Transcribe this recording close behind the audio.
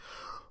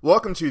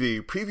Welcome to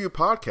the preview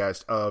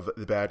podcast of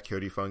the Bad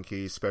Coyote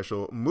Funky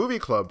special movie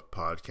club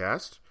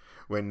podcast.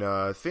 When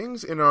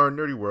things in our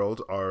nerdy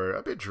world are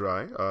a bit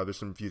dry, there's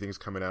some few things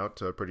coming out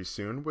pretty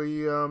soon.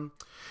 We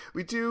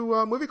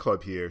do movie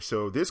club here.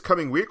 So this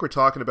coming week, we're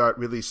talking about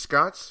Ridley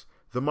Scott's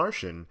The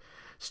Martian,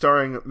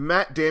 starring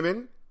Matt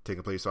Damon,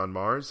 taking place on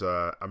Mars.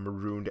 A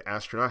marooned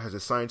astronaut has to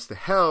science the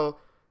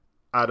hell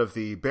out of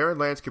the barren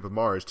landscape of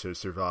Mars to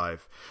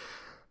survive.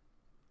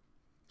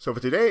 So for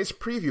today's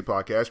preview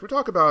podcast, we're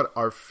talking about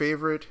our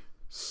favorite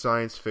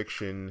science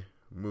fiction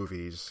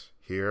movies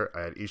here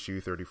at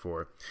issue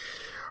 34.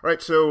 All right,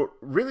 so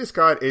Ridley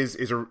Scott is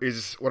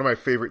one of my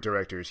favorite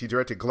directors. He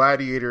directed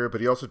Gladiator,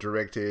 but he also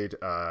directed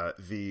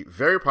the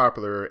very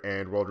popular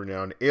and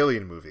world-renowned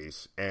Alien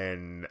movies.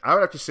 And I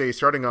would have to say,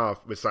 starting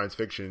off with science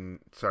fiction,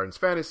 science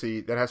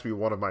fantasy, that has to be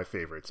one of my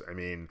favorites. I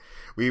mean,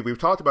 we've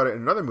talked about it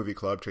in another movie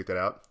club. Check that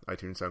out,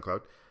 iTunes,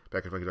 SoundCloud.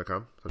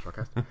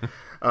 BackAtFunky.com/podcast.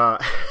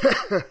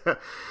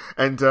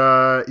 And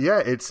yeah,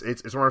 it's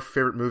one of our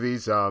favorite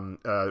movies.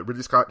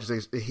 Ridley Scott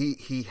just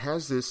he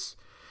has this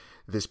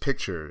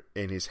picture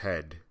in his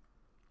head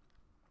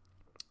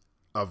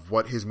of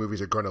what his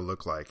movies are going to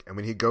look like, and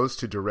when he goes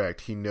to direct,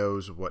 he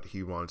knows what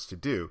he wants to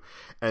do.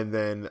 And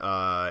then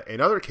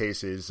in other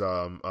cases,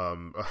 an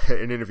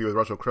interview with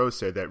Russell Crowe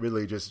said that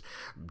Ridley just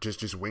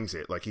wings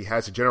it. Like, he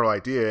has a general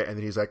idea, and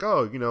then he's like,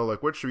 oh,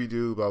 like, what should we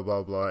do, blah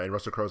blah blah. And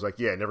Russell Crowe's like,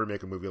 yeah, never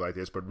make a movie like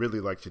this, but Ridley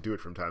likes to do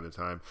it from time to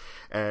time.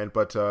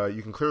 But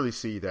you can clearly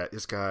see that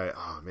this guy,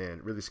 oh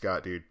man, Ridley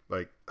Scott, dude,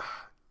 like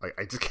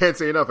I just can't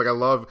say enough. Like, I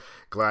love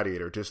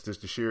Gladiator. Just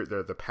the sheer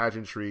the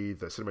pageantry,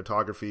 the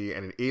cinematography,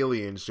 and in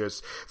Aliens,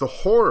 just the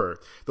horror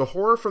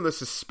from the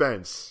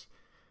suspense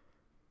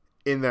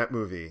in that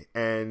movie.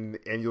 And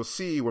you'll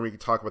see when we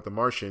talk about The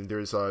Martian,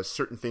 there's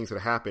certain things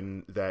that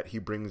happen that he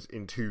brings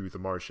into The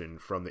Martian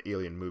from the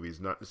Alien movies,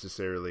 not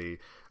necessarily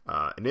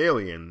an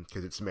alien,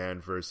 because it's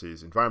man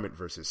versus environment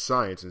versus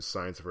science, and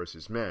science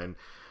versus man.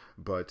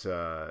 But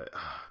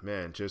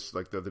man, just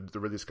like the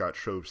Ridley Scott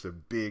tropes, the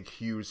big,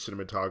 huge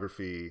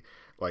cinematography,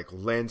 like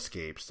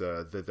landscapes,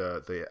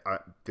 the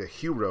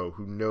hero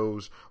who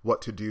knows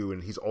what to do,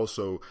 and he's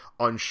also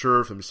unsure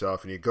of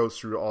himself, and he goes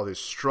through all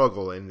this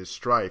struggle and this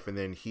strife, and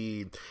then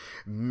he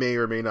may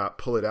or may not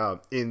pull it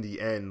out in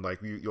the end.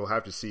 Like, you'll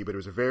have to see, but it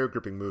was a very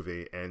gripping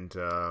movie. And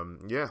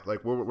yeah,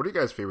 like, what are you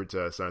guys' favorite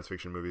science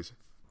fiction movies?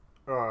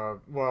 Well,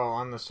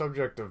 on the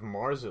subject of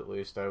Mars, at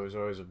least, I was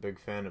always a big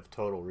fan of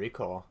Total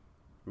Recall.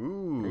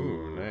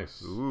 Ooh,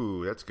 nice.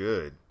 Ooh, that's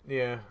good.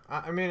 Yeah,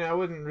 I mean, I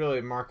wouldn't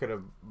really mark it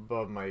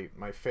above my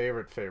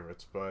favorites,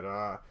 but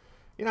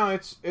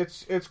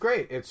it's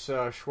great. It's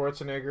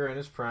Schwarzenegger in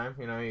his prime.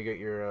 You get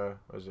your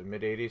was it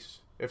mid 80s?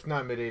 If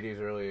not mid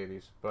 80s, early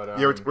 80s. But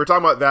yeah, we're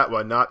talking about that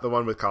one, not the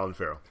one with Colin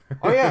Farrell.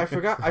 Oh yeah,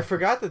 I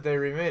forgot that they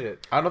remade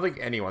it. I don't think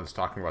anyone's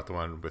talking about the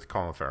one with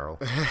Colin Farrell.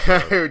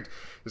 So.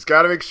 Just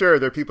got to make sure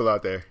there are people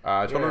out there.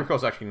 Total Recall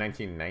is actually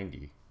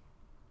 1990.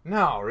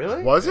 No,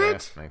 really? Was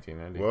it?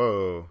 1990.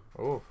 Whoa.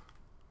 Oh.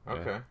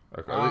 Okay.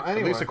 Yeah.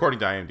 Anyway. At least according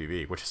to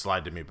IMDb, which has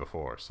lied to me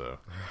before. So.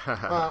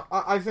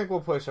 I think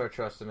we'll place our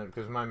trust in it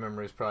because my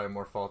memory is probably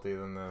more faulty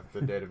than the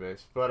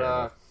database.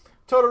 But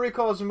Total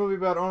Recall is a movie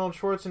about Arnold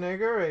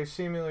Schwarzenegger, a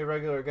seemingly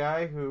regular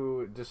guy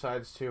who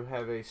decides to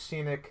have a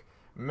scenic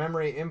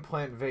memory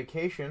implant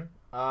vacation.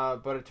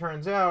 But it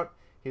turns out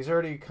he's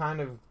already kind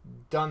of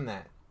done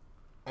that,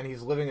 and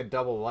he's living a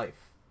double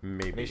life.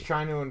 Maybe. And he's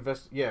trying to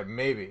invest... Yeah,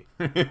 maybe.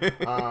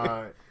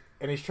 And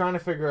he's trying to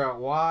figure out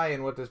why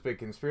and what this big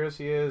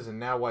conspiracy is, and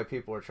now why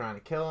people are trying to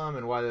kill him,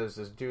 and why there's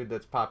this dude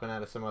that's popping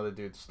out of some other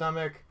dude's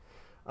stomach.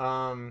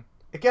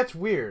 It gets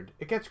weird.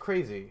 It gets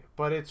crazy.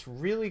 But it's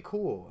really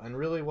cool and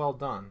really well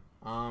done.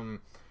 And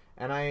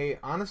I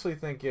honestly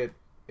think it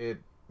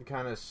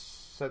kind of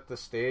set the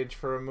stage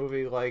for a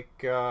movie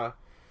like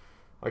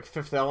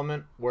Fifth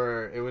Element,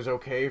 where it was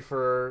okay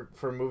for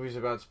movies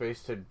about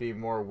space to be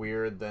more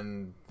weird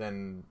than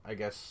I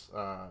guess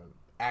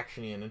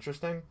actiony and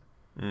interesting.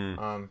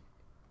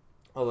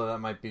 Although that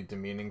might be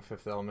demeaning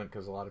Fifth Element,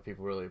 because a lot of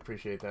people really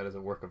appreciate that as a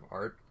work of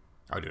art.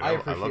 Oh, dude,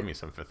 I love me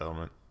some Fifth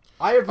Element.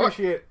 I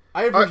appreciate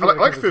I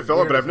like Fifth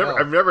Element, but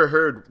I've never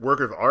heard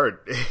work of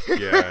art.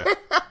 Yeah.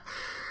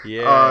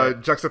 Yeah.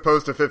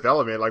 Juxtaposed to Fifth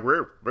Element, like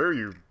where are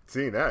you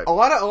seeing that? A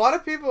lot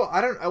of people,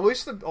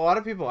 a lot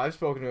of people I've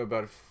spoken to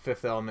about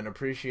Fifth Element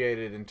appreciate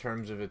it in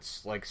terms of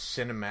its like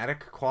cinematic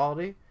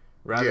quality,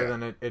 rather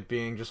than it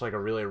being just like a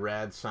really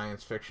rad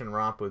science fiction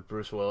romp with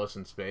Bruce Willis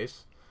in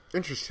space.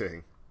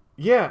 Interesting.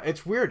 Yeah,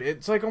 it's weird.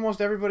 It's like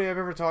almost everybody I've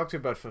ever talked to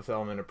about Fifth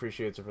Element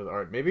appreciates it for the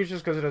art. Maybe it's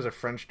just because it has a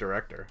French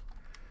director.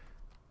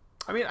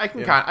 I mean, I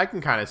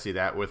can kind of see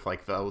that with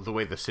like the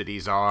way the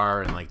cities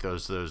are, and like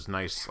those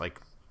nice like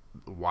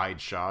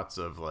wide shots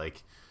of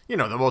like the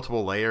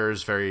multiple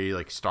layers, very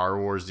like Star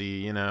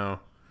Warsy,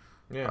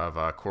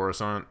 of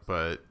Coruscant.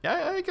 But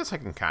yeah, I guess I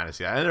can kind of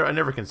see that. I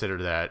never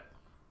considered that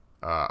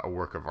a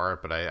work of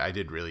art, but I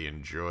did really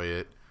enjoy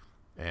it.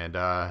 And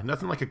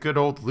nothing like a good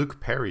old Luke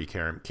Perry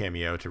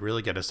cameo to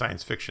really get a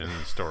science fiction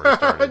story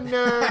started.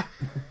 No.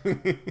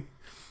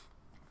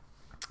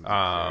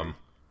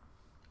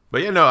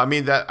 But yeah, no, I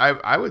mean that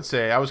I would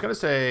say I was gonna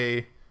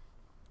say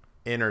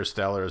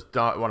Interstellar is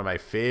not one of my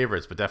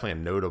favorites, but definitely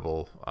a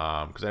notable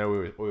because I know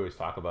we always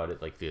talk about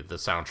it, like the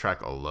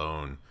soundtrack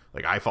alone.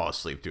 Like I fall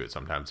asleep to it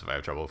sometimes if I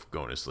have trouble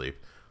going to sleep,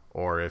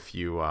 or if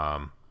you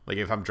like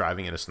if I'm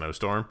driving in a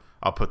snowstorm,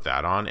 I'll put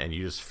that on and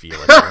you just feel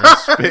like you're in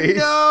space.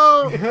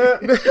 No,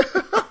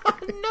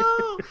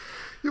 no.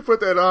 You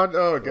put that on.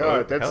 Oh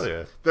god,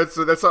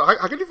 that's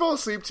how can you fall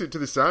asleep to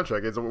the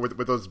soundtrack? It's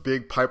with those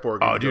big pipe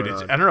organs. Oh, dude,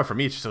 I don't know. For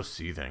me, it's just so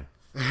soothing.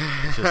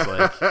 It's just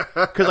like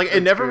because like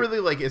it never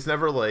really like it's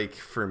never like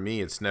for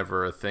me. It's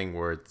never a thing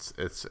where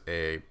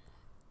it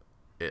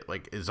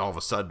like is all of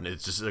a sudden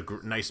it's just a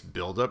nice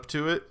build up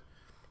to it,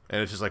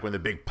 and it's just like when the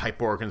big pipe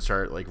organs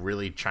start like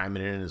really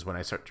chiming in is when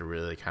I start to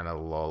really kind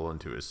of lull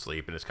into a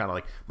sleep, and it's kind of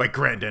like my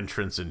grand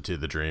entrance into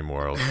the dream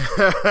world.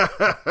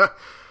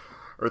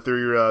 Or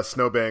through your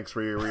snowbanks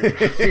where you're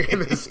in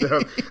the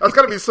snow. That's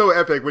gotta be so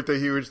epic with the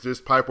huge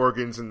just pipe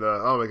organs and the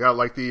oh my god,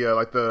 like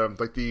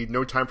the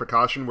No Time for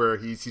Caution where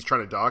he's trying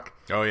to dock.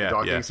 Oh yeah, the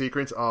docking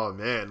sequence. Oh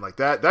man, like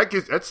that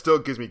still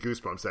gives me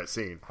goosebumps. That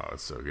scene. Oh,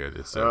 it's so good.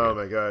 It's so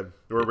good. My god,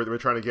 we're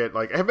trying to get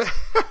like.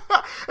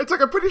 It's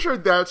like I'm pretty sure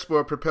that's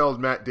what propelled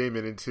Matt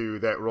Damon into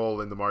that role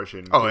in The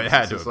Martian. Oh, it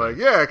had to. It's like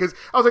because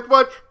I was like,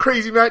 what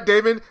crazy Matt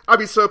Damon? I'd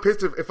be so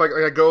pissed if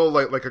I go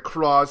like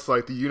across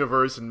like the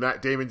universe and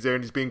Matt Damon's there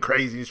and he's being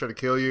crazy and he's trying to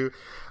kill you.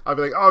 I'd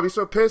be like, oh, I'd be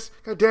so pissed.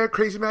 God damn,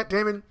 crazy Matt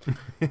Damon.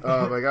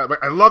 Oh my god,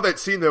 I love that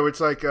scene though.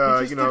 It's like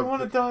didn't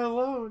want to die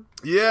alone.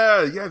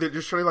 Yeah, they're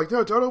just trying to like,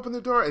 no, don't open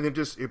the door, and then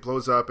just it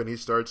blows up and he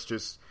starts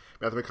just.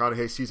 Matthew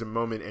McConaughey sees a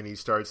moment and he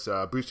starts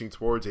boosting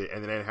towards it,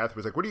 and then Anne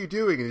Hathaway's like, "What are you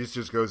doing?" And he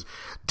just goes,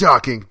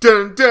 "Docking."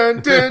 Dun dun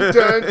dun dun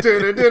dun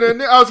dun dun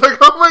dun. I was like,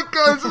 "Oh my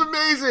god, this is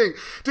amazing,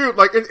 dude!"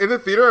 Like in the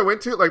theater I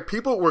went to, like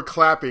people were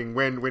clapping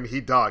when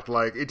he docked.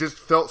 Like it just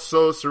felt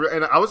so surreal,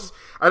 and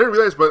I didn't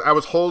realize, but I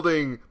was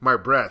holding my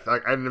breath.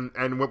 Like and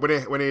when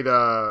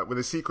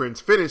the sequence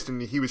finished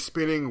and he was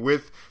spinning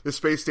with the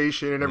space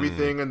station and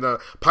everything, and the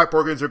pipe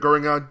organs are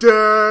going on,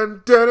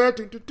 dun dun dun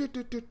dun dun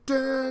dun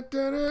dun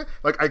dun dun.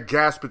 Like I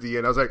gasped at the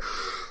end. I was like,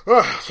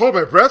 oh, hold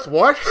my breath.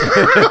 What?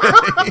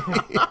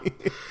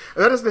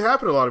 And that doesn't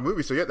happen in a lot of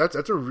movies. So yeah, that's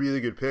a really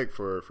good pick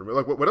for me.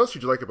 Like, what else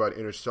did you like about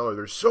Interstellar?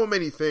 There's so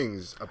many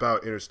things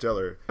about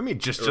Interstellar. I mean,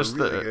 just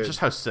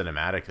how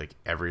cinematic like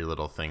every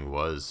little thing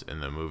was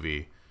in the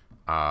movie.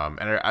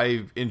 And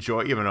I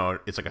enjoy, even though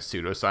it's like a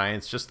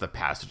pseudoscience, just the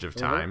passage of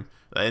time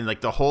and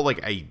like the whole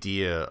like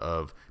idea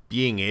of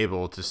being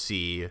able to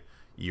see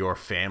your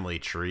family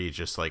tree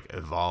just like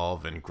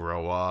evolve and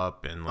grow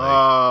up and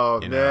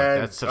like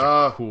that's such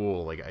a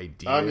cool like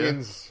idea.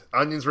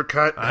 Onions were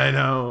cut. I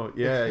know.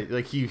 Yeah,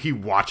 like he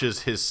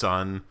watches his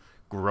son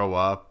grow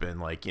up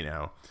and like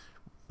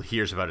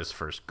hears about his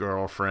first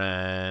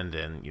girlfriend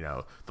and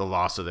the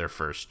loss of their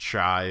first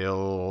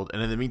child,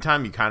 and in the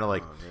meantime you kind of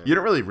like you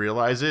don't really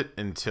realize it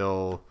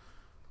until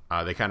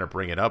they kind of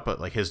bring it up,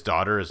 but like his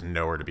daughter is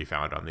nowhere to be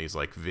found on these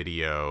like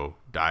video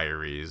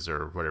diaries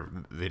or whatever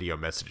video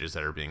messages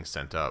that are being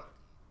sent up.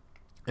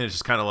 And it's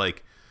just kind of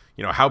like,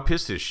 how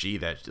pissed is she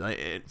that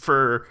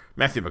for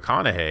Matthew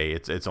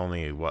McConaughey, it's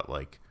only what,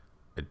 like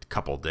a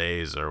couple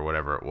days or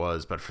whatever it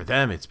was. But for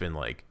them, it's been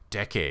like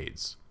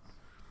decades.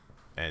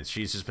 And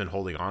she's just been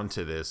holding on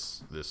to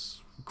this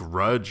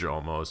grudge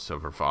almost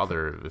of her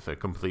father with a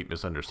complete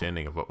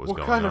misunderstanding of what was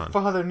going on. What kind of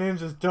father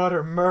names his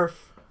daughter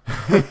Murph?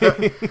 And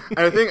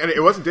I think, and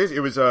it wasn't days,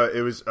 it was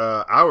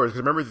hours. Because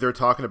remember they were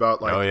talking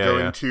about like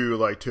going to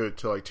like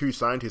two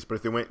scientists, but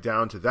if they went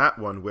down to that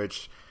one,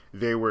 which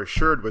they were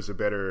assured was a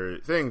better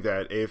thing,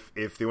 that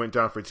if they went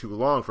down for too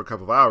long, for a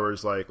couple of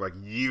hours, like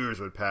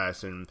years would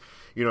pass, and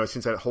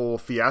since that whole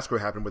fiasco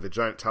happened with the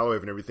giant tidal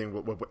wave and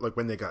everything, like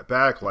when they got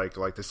back, like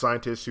the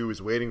scientist who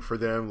was waiting for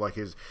them, like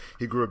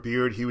he grew a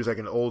beard, he was like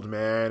an old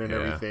man and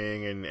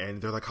everything,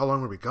 and they're like, how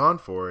long were we gone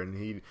for?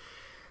 And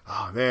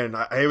oh man,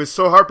 it was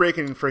so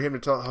heartbreaking for him to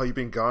tell how you've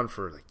been gone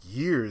for like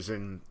years,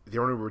 and they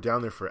only were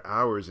down there for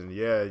hours, and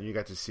you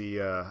got to see.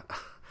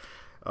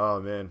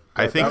 Oh man,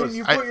 I think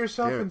you put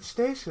yourself in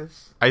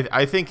stasis.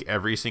 I think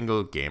every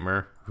single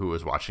gamer who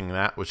was watching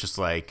that was just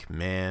like,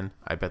 man,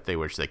 I bet they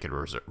wish they could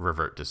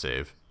revert to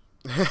save.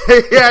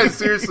 Yeah,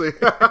 seriously,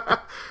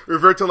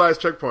 revert to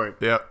last checkpoint.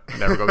 Yep,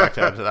 never go back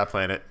to that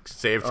planet.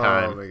 Save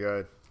time. Oh my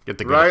god. Get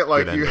the good,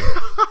 like good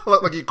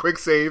like you quick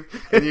save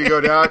and you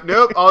go down.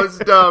 Nope, all this is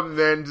dumb.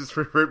 Then just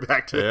revert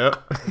back to it.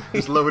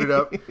 Just load it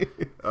up.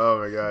 Oh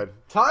my god,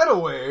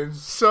 tidal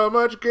waves. So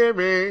much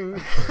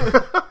gaming.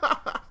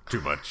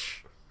 Too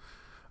much.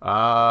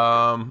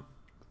 Yeah,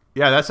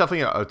 that's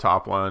definitely a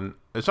top one.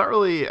 It's not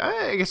really.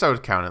 I guess I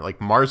would count it.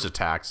 Like Mars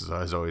Attacks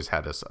has always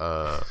had us.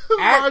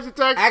 Mars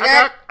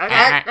Attacks.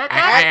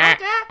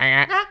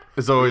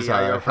 It's always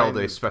held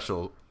a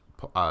special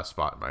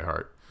spot in my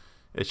heart.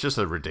 It's just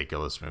a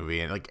ridiculous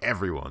movie, and like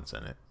everyone's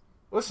in it.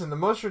 Listen, the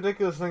most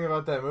ridiculous thing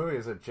about that movie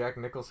is that Jack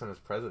Nicholson is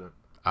president.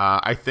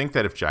 I think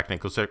that if Jack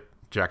Nicholson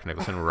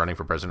were running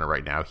for president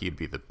right now, he'd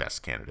be the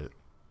best candidate.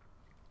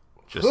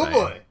 Just saying.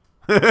 Boy,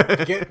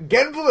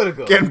 getting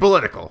political. Getting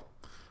political.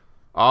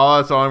 Oh,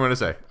 that's all I'm gonna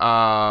say.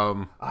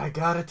 I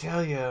gotta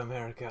tell you,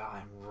 America,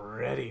 I'm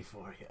ready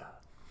for you.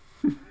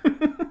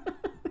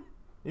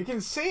 You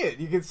can see it.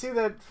 You can see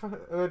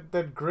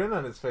that grin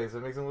on his face. It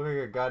makes him look like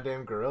a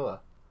goddamn gorilla.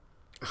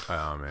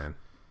 Oh man,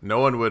 no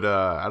one would.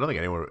 I don't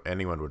think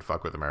anyone would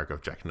fuck with America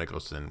if Jack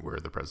Nicholson were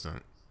the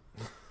president.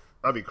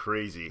 That'd be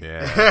crazy.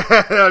 Yeah,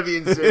 that'd be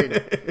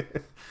insane.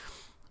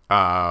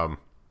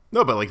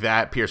 No, but like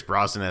that Pierce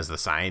Brosnan as the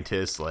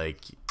scientist, like,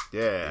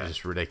 Yeah, it's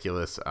just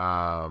ridiculous.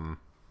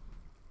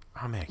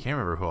 Oh man, I can't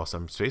remember who else.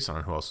 I'm spacing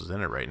on who else was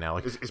in it right now.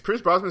 Like, is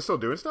Pierce Brosnan still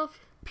doing stuff?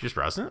 Pierce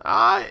Brosnan?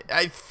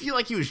 I feel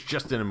like he was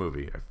just in a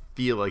movie. I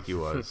feel like he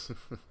was.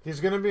 He's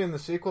gonna be in the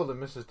sequel to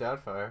Mrs.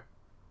 Doubtfire.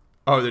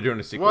 Oh, they're doing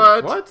a sequel.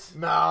 What?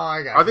 No,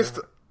 I got Are you. they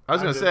I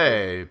was gonna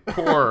say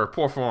poor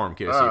form,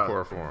 Casey.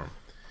 Poor form.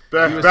 He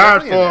bad was bad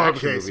definitely in an form,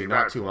 action Casey? movie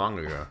not Bad too form. long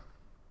ago.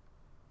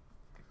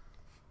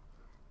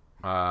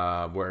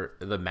 Where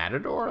the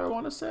Matador, I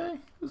want to say,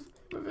 was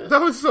the name of it.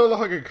 That was so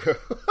long ago.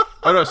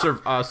 Oh no,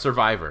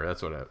 Survivor.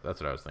 That's what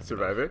I was thinking.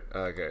 Survivor?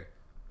 Okay.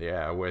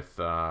 Yeah, with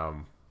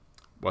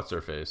what's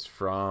her face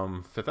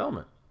from Fifth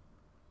Element.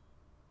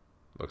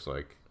 Looks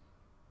like.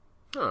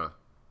 Huh.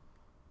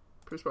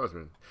 Pierce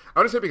Brosnan. I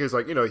want to say because,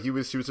 like, you know, he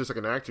was just like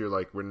an actor.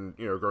 Like when,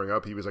 you know, growing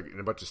up, he was like in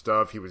a bunch of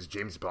stuff. He was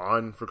James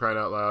Bond, for crying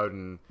out loud,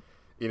 and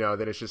you know,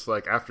 then it's just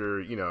like after,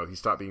 you know, he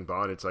stopped being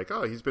Bond, it's like,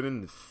 oh, he's been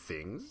in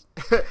things.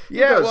 He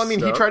Yeah, does well, I mean,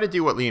 he stuff. tried to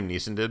do what Liam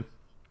Neeson did,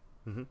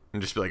 and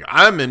just be like,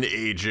 I'm an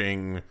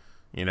aging,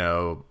 you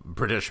know,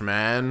 British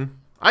man.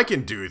 I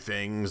can do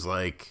things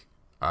like,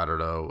 I don't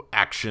know,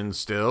 action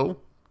still.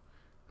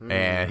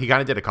 And he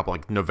kind of did a couple,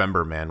 like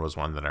November Man was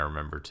one that I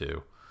remember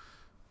too.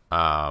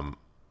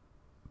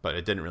 But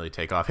it didn't really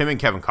take off. Him and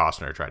Kevin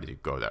Costner tried to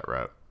go that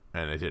route,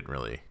 and it didn't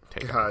really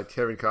take off. God,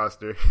 Kevin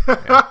Costner.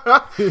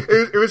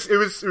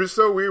 it was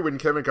so weird when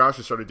Kevin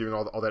Costner started doing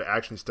all that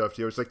action stuff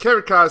too. It was like,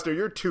 Kevin Costner,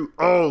 you're too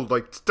old.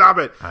 Like, stop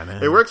it. I know.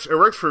 It works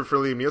for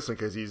Liam Neeson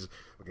because he's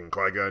fucking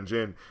Qui-Gon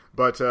Jinn.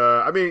 But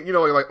I mean, you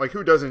know, like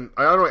who doesn't?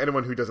 I don't know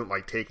anyone who doesn't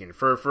like Taken.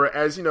 For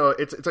as you know,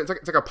 it's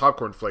like a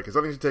popcorn flick. It's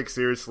something to take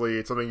seriously.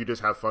 It's something you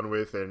just have fun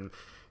with. And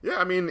yeah,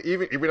 I mean,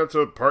 even up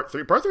to part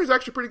 3. Part 3 is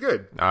actually pretty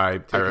good. I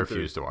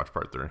refuse to watch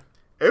part 3.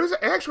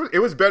 It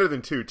was better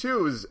than 2.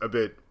 2 was a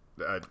bit.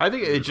 I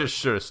think it just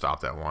should have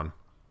stopped at 1.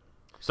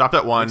 Stop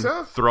at 1. Think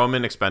so? Throw him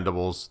in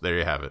Expendables. There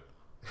you have it.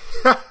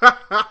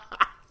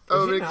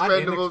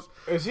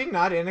 Is he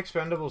not in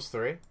Expendables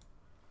 3?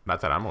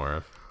 Not that I'm aware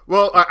of.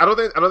 Well, I don't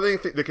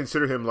think they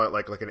consider him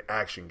like an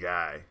action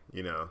guy.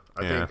 You know,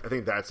 I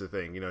think that's the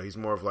thing. You know, he's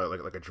more of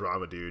like a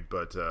drama dude.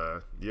 But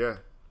yeah,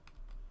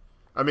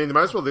 I mean, they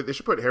might as well. They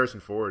should put Harrison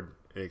Ford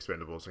in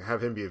Expendables and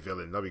have him be a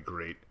villain. That'd be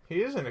great.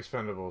 He is in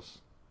Expendables.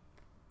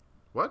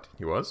 What?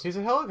 He was? He's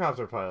a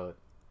helicopter pilot.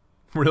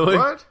 Really?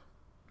 What?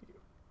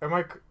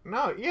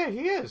 No, yeah,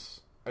 he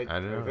is. I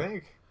don't know.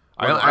 think.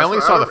 I only I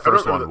saw don't- the I don't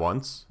first know one the-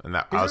 once, and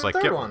that He's I was in like, the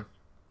third get one.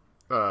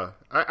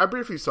 I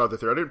briefly saw the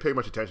 3rd. I didn't pay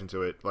much attention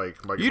to it.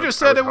 You just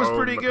said it was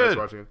pretty good.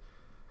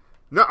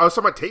 No, I was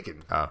talking about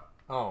Taken.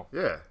 Oh.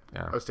 Yeah,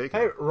 Yeah. I was Taken.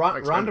 Hey,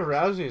 Like Ronda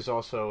Expendables. Rousey is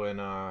also in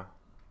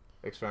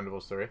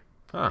Expendables 3.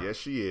 Huh. Yes,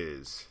 she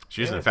is.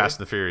 She's Yeah, in Fast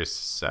and the Furious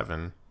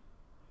 7.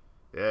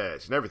 Yeah,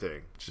 she's in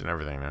everything. She's in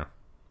everything now.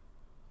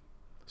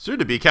 Soon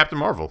to be Captain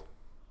Marvel.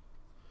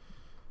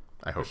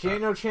 I hope She not.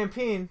 ain't no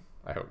champion.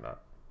 I hope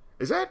not.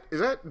 Is that?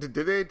 Did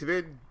they?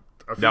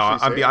 officially No,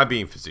 say I'm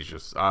being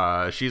facetious.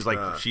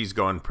 She's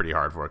going pretty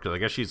hard for it because I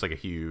guess she's like a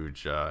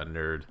huge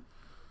nerd.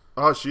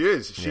 Oh, she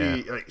is.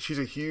 Yeah. She's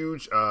a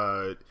huge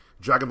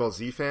Dragon Ball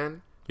Z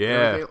fan. Yeah.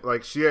 And everything.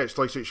 Like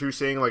she was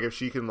saying like if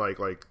she can like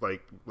you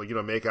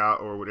know make out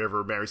or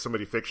whatever, marry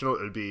somebody fictional,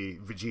 it'd be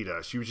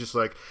Vegeta. She was just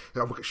like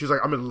she's like,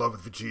 I'm in love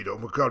with Vegeta. Oh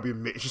my god, it'd be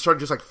amazing. She started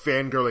just like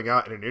fangirling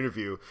out in an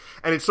interview,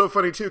 and it's so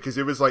funny too because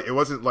it was like it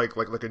wasn't like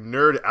a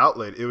nerd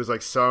outlet. It was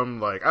like some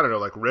like I don't know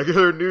like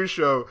regular news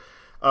show.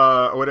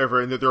 Or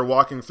whatever, and that they're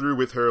walking through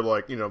with her,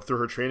 like, you know, through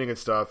her training and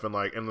stuff, and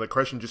the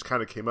question just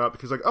kind of came up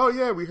because, like, oh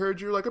yeah, we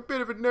heard you're like a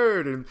bit of a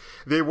nerd, and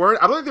they weren't.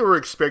 I don't think they were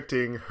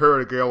expecting her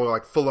to go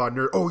like full on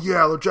nerd. Oh yeah,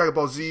 I love Dragon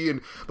Ball Z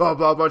and blah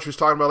blah blah. She was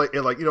talking about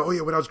like you know, oh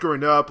yeah, when I was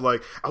growing up,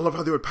 like I love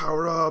how they would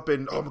power up,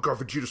 and oh my god,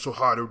 Vegeta's so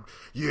hot, and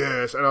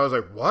yes, and I was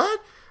like,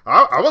 what?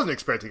 I wasn't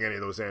expecting any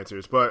of those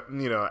answers, but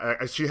you know,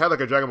 she had like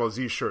a Dragon Ball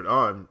Z shirt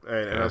on,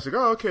 and I was like,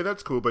 oh okay,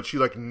 that's cool, but she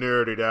like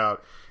nerded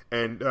out.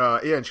 And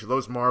and she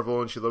loves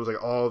Marvel, and she loves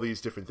like all these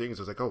different things.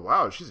 I was like, oh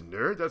wow, she's a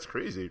nerd. That's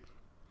crazy.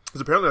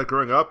 Because apparently, like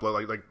growing up,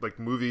 like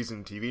movies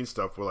and TV and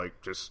stuff were like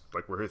just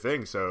like were her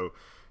thing. So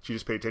she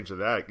just paid attention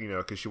to that, you know,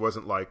 because she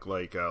wasn't like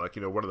you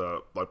know one of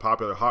the like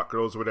popular hot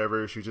girls or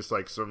whatever. She was just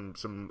like some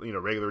you know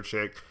regular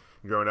chick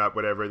growing up,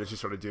 whatever. And then she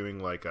started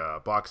doing like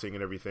boxing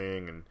and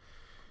everything, and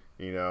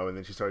you know, and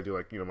then she started doing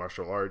like you know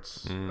martial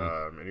arts and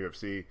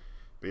UFC.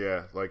 But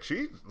yeah, like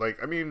she like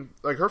I mean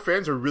like her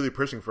fans are really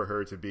pushing for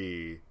her to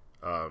be.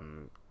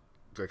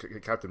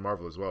 Captain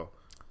Marvel as well.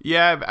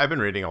 Yeah, I've been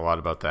reading a lot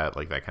about that,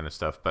 like that kind of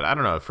stuff. But I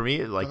don't know. For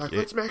me, like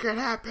let's make it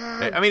happen.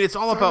 I mean, it's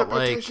all Sign about the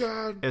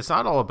petition. it's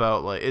not all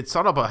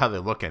about how they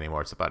look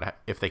anymore. It's about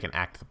if they can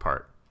act the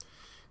part.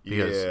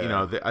 because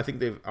Yeah. I think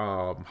they've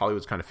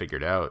Hollywood's kind of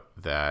figured out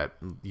that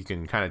you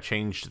can kind of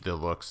change the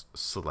looks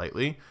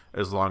slightly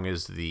as long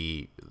as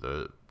the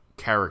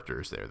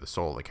character's there, the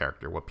soul of the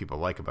character, what people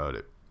like about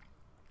it.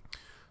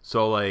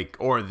 So like,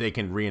 or they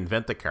can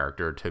reinvent the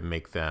character to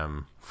make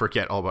them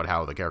forget all about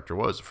how the character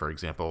was. For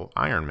example,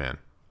 Iron Man.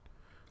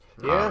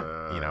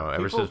 Yeah.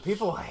 Ever since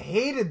People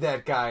hated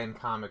that guy in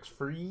comics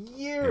for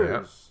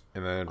years.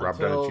 and then Rob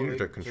Until Downey Jr. it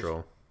took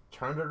control.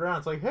 Turned it around.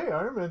 It's like, hey,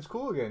 Iron Man's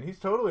cool again. He's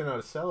totally not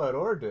a sellout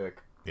or a dick.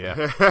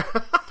 Yeah.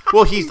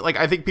 Well, he's like,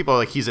 I think people are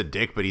like he's a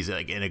dick, but he's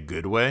like in a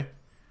good way.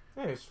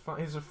 Yeah, he's fun.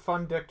 He's a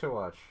fun dick to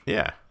watch.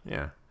 Yeah.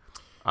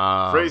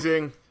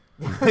 Phrasing.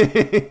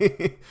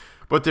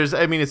 But it's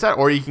that,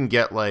 or you can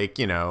get like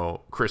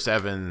Chris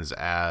Evans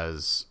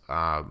as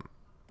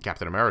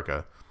Captain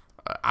America.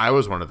 I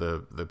was one of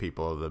the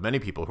many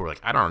people who were like,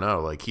 I don't know,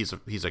 like he's a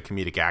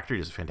comedic actor. He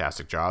does a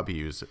fantastic job.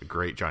 He was a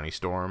great Johnny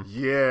Storm.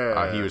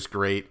 Yeah. He was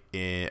great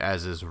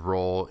as his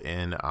role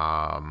in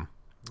Not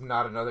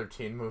another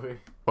teen movie.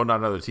 well, not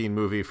another teen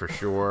movie for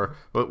sure.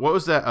 But what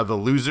was that? The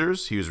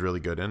Losers. He was really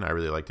good in. I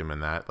really liked him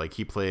in that. Like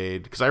he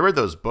played, because I read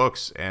those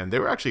books and they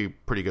were actually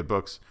pretty good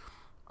books.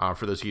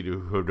 For those of you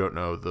who don't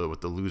know what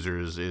The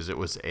Losers is, it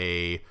was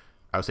I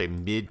would say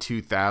mid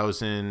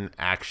 2000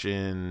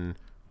 action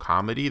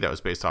comedy that was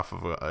based off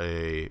of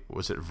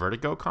was it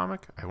Vertigo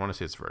comic? I want to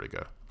say it's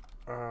Vertigo.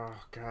 Oh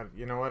God,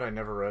 you know what? I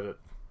never read it.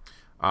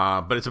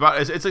 But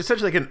it's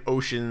essentially like an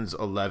Ocean's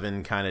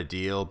 11 kind of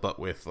deal, but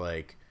with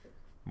like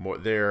more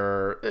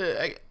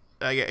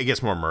I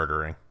guess more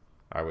murdering,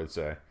 I would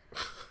say.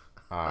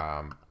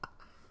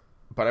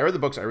 But I read the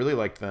books. I really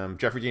liked them.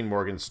 Jeffrey Dean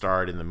Morgan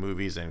starred in the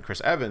movies, and Chris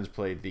Evans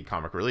played the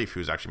comic relief,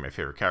 who's actually my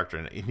favorite character,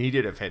 and he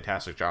did a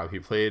fantastic job. He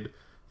played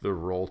the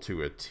role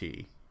to a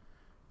T,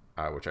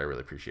 which I really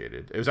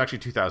appreciated. It was actually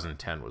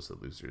 2010 was The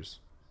Losers.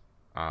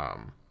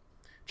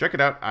 Check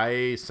it out.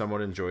 I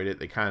somewhat enjoyed it.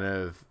 They kind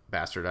of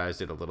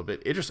bastardized it a little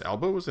bit. Idris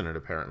Elba was in it,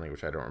 apparently,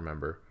 which I don't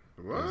remember.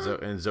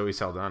 What? And Zoe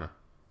Saldana.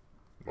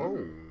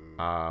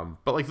 Oh.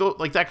 But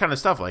like that kind of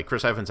stuff. Like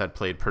Chris Evans had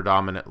played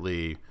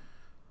predominantly,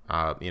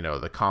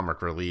 the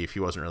comic relief. He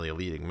wasn't really a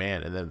leading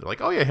man. And then they're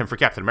like, oh yeah, him for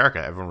Captain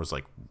America. Everyone was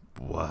like,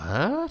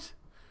 what?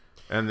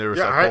 And there was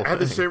I had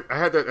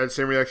that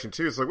same reaction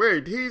too. It's like,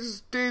 wait,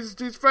 he's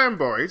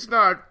fanboy. He's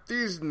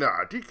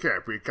not. He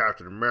can't be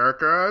Captain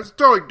America. It's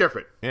totally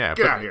different. Yeah,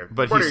 Get out here.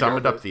 But Where he do you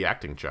summoned go? up the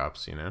acting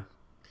chops.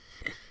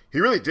 He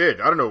really did.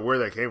 I don't know where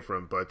that came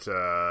from, but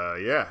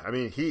yeah. I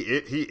mean, he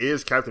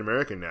is Captain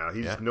America now.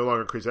 He's no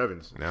longer Chris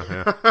Evans.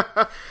 Yeah.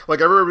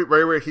 Like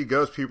everywhere he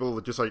goes, people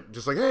just like,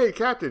 hey,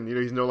 Captain.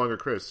 He's no longer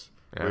Chris.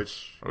 Yeah.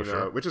 Which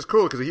Sure. which is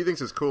cool because he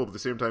thinks it's cool, but at the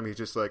same time, he's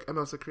just like, I'm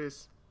also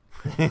Chris.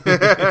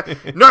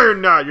 No, you're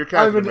not. You're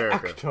Captain I'm an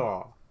America.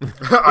 actor.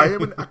 I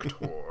am an actor.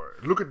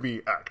 Look at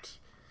me act.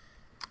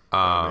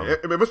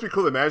 It must be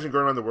cool. Imagine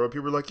going around the world.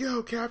 People are like,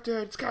 "Yo, Captain,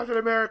 it's Captain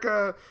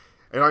America,"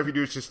 and all you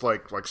do is just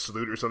like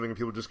salute or something, and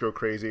people just go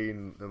crazy,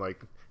 and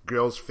like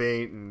girls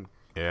faint, and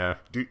Yeah.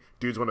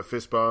 dudes want to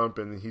fist bump,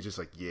 and he's just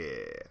like, "Yeah."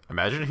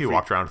 Imagine if he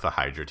walked around with a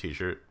Hydra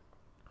t-shirt.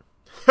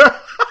 That'd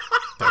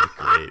be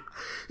great.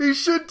 He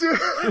should do.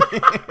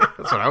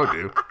 That's what I would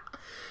do.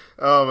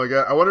 Oh my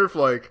god! I wonder if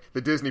like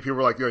the Disney people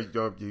were like, "Yo,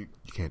 you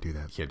can't do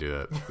that. Can't do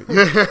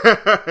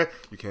that.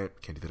 You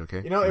can't do that.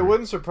 Okay." It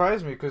wouldn't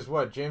surprise me because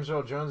James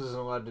Earl Jones isn't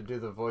allowed to do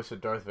the voice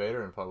of Darth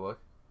Vader in public.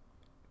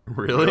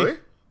 Really?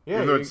 Yeah,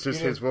 Even though it's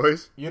just his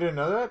voice. You didn't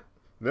know that?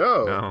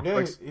 No. No. Yeah,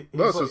 Like, he's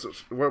no. like, So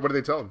what do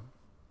they tell him?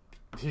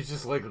 he's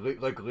just like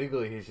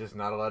legally, he's just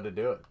not allowed to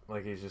do it.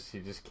 Like he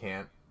just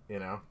can't,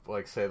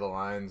 say the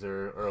lines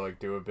or like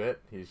do a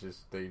bit. They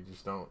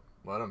just don't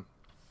let him.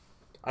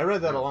 I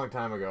read that a long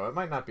time ago. It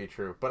might not be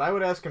true, but I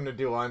would ask him to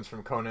do lines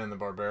from Conan the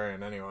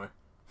Barbarian anyway,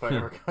 if I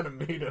ever got to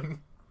meet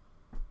him.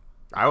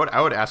 I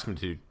would ask him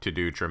to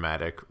do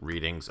dramatic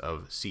readings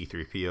of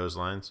C-3PO's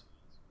lines.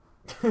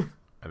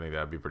 I think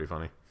that'd be pretty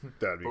funny.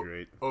 That'd be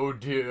great. Oh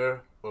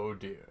dear, oh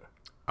dear.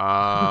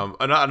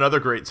 Another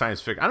great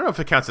science fiction. I don't know if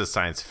it counts as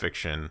science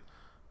fiction,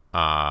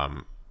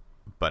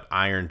 but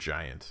Iron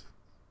Giant.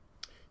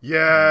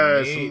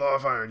 Yes, Neat.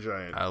 love Iron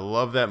Giant. I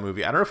love that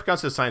movie. I don't know if it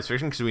counts as science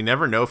fiction because we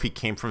never know if he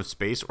came from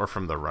space or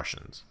from the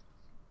Russians.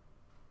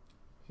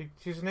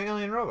 He's an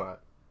alien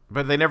robot.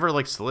 But they never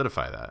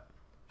solidify that.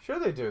 Sure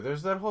they do.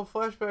 There's that whole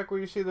flashback where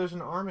you see there's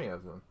an army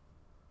of them.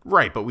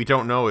 Right, but we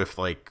don't know if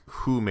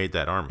who made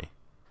that army.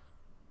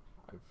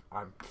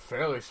 I'm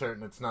fairly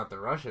certain it's not the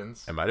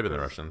Russians. It might have been the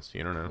Russians.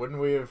 You don't know.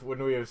 Wouldn't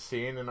we have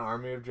seen an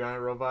army of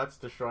giant robots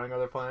destroying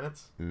other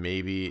planets?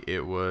 Maybe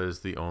it was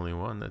the only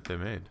one that they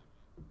made.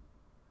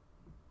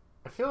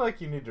 I feel like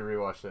you need to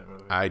rewatch that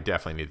movie. I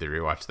definitely need to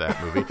rewatch that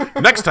movie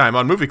next time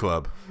on Movie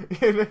Club.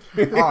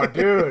 Oh,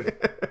 dude,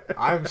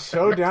 I'm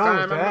so down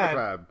with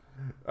that.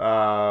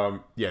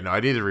 Yeah, no, I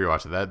need to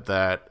rewatch it.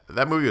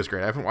 That movie was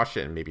great. I haven't watched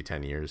it in maybe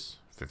 10 years,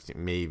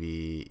 15,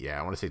 maybe. Yeah,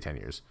 I want to say 10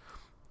 years.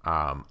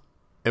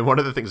 And one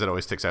of the things that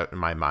always sticks out in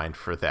my mind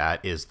for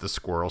that is the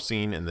squirrel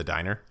scene in the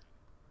diner.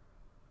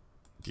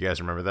 Do you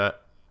guys remember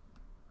that?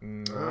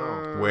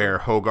 No. Where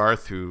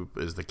Hogarth, who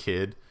is the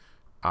kid,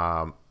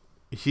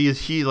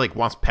 he like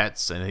wants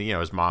pets, and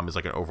his mom is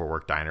like an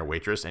overworked diner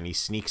waitress, and he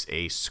sneaks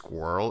a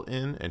squirrel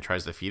in and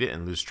tries to feed it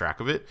and lose track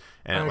of it,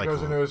 and it like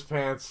goes into his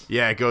pants.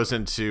 Yeah, it goes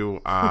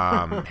into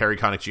Harry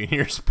Connick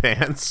Jr.'s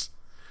pants,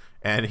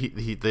 and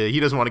he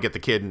doesn't want to get the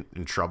kid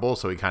in trouble,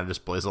 so he kind of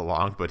just plays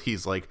along, but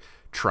he's like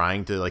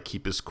trying to like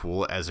keep his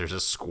cool as there's a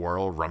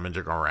squirrel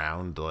rummaging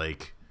around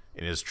like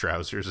in his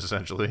trousers.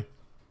 Essentially,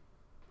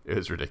 it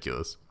was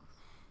ridiculous.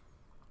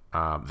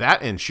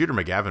 That and Shooter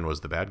McGavin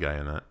was the bad guy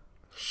in that.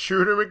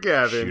 Shooter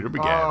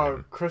McGavin.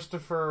 Oh,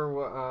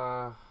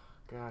 Christopher.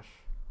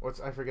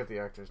 I forget the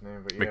actor's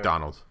name, but yeah.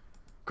 McDonald.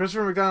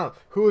 Christopher McDonald,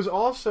 who is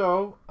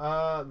also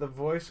the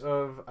voice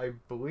of, I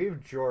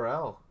believe,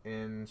 Jor-El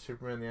in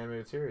Superman the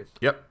Animated Series.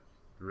 Yep.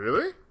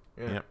 Really?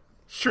 Yeah. Yep.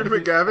 Shooter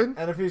McGavin.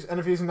 And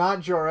if he's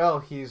not Jor-El,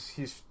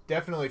 he's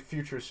definitely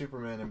future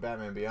Superman in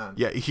Batman Beyond.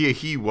 Yeah,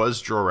 he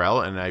was Jor-El,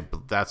 and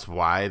that's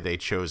why they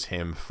chose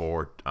him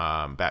for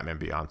Batman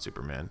Beyond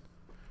Superman.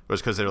 It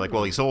was because they're like,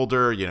 well, he's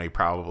older, he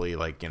probably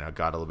got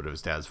a little bit of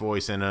his dad's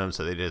voice in him,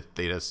 so they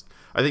just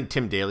I think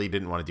Tim Daly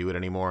didn't want to do it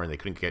anymore, and they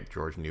couldn't get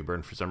George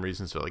Newbern for some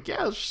reason, so like,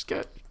 yeah, let's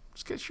get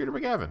Shooter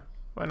McGavin.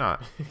 Why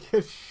not?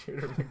 Get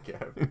Shooter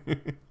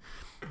McGavin.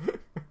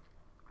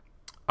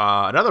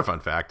 Another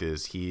fun fact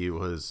is he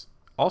was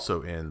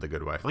also in The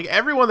Good Wife. Like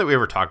everyone that we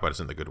ever talk about is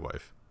in The Good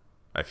Wife.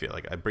 I feel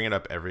like I bring it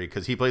up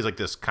because he plays like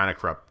this kind of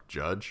corrupt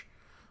judge,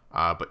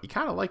 but you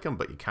kind of like him,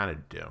 but you kind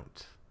of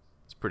don't.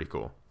 It's pretty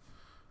cool.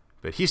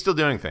 But he's still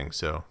doing things,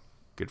 so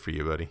good for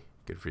you, buddy.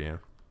 Good for you.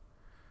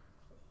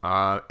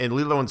 And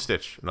Lilo and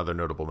Stitch, another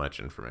notable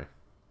mention for me.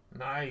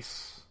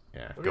 Nice.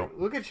 Yeah.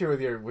 Look at you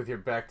with your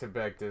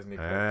back-to-back Disney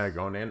picks. Yeah,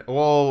 going in.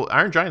 Well,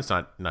 Iron Giant's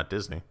not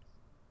Disney.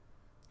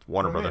 It's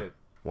Warner Brothers.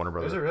 Warner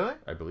Brothers. Is it really?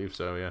 I believe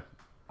so, yeah.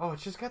 Oh,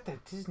 it's just got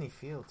that Disney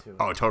feel to it.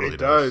 Oh, it totally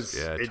does.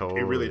 Yeah, it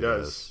totally really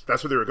does.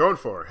 That's what they were going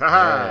for. Ha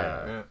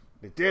ha. Yeah.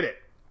 They did it.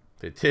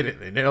 They did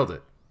it. They nailed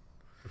it.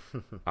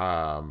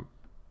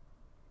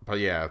 But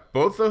yeah,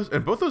 both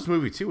those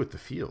movies too with the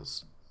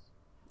feels.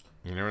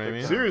 You know what I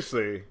mean?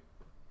 Seriously.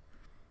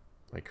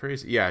 Like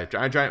crazy. Yeah,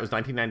 Giant was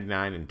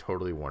 1999 and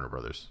totally Warner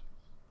Brothers.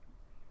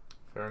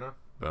 Fair enough.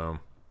 Boom.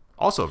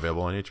 Also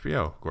available on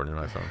HBO, according to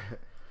my phone.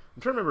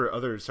 I'm trying to remember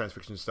other science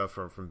fiction stuff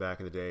from back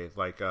in the day.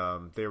 Like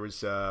there was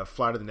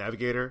Flight of the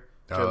Navigator.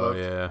 Which I loved.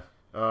 Yeah.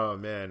 Oh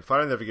man,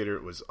 Flight of the Navigator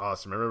was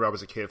awesome. I remember I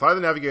was a kid. Flight of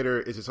the Navigator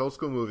is this old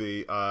school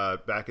movie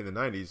back in the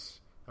 90s.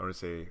 I want to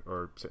say,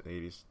 or set in the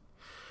 80s.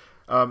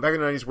 Back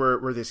in the 90s,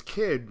 where this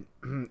kid,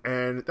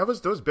 and that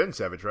was Ben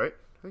Savage, right?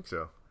 I think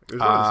so. It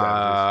was one of the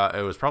Savages.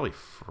 It was probably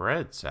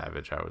Fred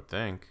Savage, I would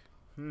think.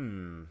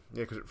 Yeah,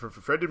 because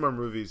Fred did more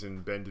movies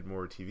and Ben did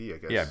more TV, I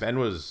guess. Yeah, Ben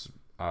was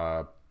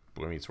Boy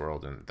Meets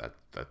World, and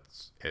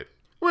that's it.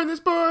 When this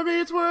boy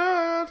meets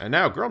world, and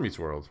now Girl Meets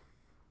World.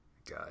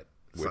 God,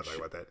 let's not talk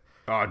about that.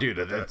 Oh, dude,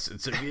 it's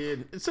so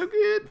good. It's so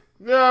good.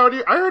 No,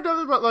 I heard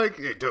nothing about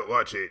hey, don't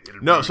watch it.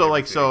 No, so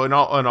in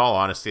all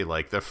honesty,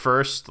 like the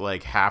first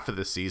half of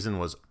the season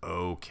was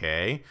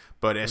okay,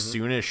 but as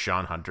soon as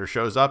Sean Hunter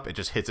shows up, it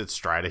just hits its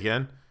stride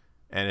again,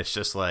 and it's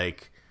just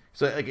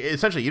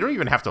essentially you don't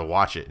even have to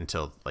watch it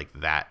until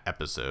that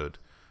episode,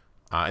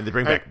 and they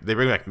bring back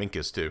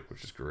Minkus too,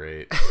 which is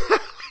great.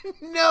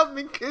 No,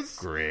 Minkus.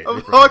 Great.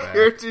 Of all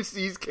characters,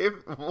 he's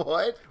came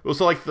what? Well,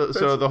 so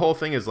the whole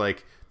thing is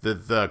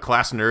the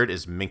class nerd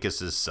is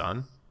Minkus's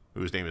son,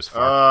 whose name is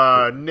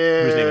no.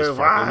 Whose name is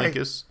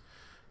Farkle-Minkus.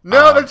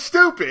 No, that's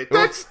stupid.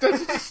 That's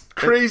just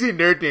crazy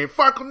nerd name,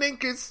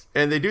 Farkle-Minkus.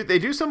 And they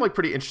do some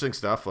pretty interesting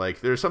stuff.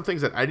 There's some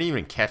things that I didn't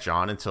even catch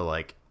on until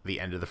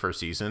the end of the first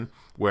season,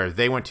 where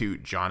they went to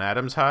John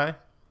Adams High,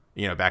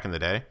 back in the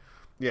day.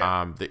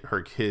 Yeah.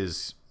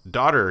 His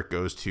daughter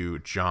goes to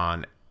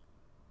John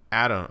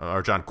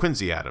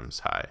Quincy Adams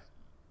High.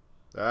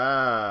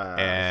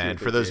 And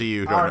for those of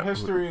you who don't know, our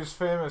history is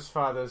famous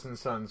fathers and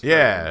sons.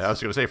 Yeah, friends. I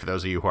was going to say, for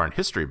those of you who aren't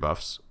history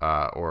buffs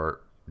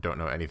or don't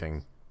know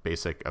anything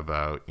basic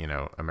about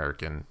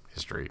American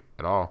history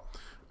at all,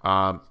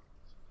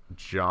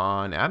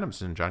 John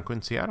Adams and John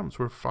Quincy Adams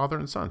were father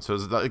and son. So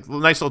it's a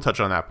nice little touch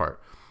on that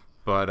part.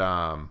 But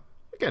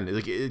again,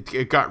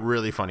 it got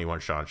really funny when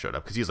Sean showed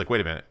up, because he's like,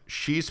 wait a minute,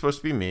 she's supposed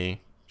to be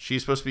me,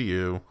 she's supposed to be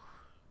you.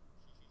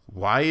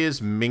 Why is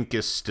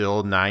Minkus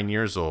still 9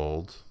 years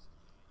old?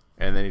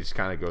 And then he just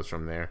kind of goes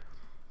from there.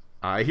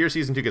 I hear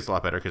season 2 gets a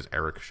lot better because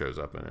Eric shows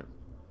up in it.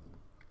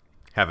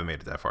 Haven't made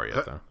it that far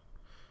yet, though.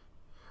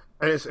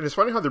 And it's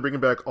funny how they're bringing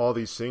back all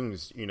these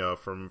things,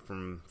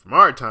 from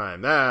our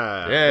time.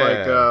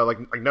 Yeah. Like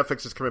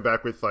Netflix is coming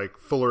back with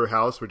Fuller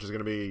House, which is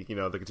going to be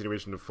the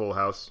continuation of Full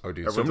House. Oh,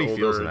 dude, Everyone's so many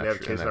feels in and that, they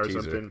have kids in that or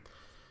teaser. something.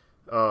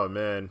 Oh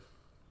man,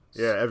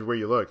 yeah. Everywhere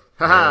you look,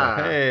 Yeah.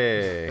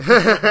 Hey,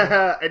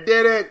 I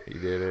did it. you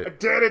did it. I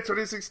did it.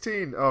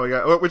 2016. Oh my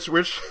god. Which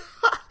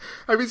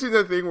have you seen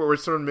that thing where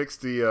someone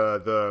mixed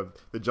the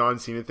John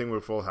Cena thing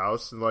with Full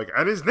House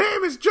and his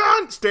name is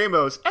John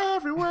Stamos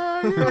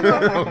everywhere.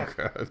 Oh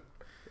god.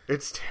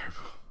 It's terrible.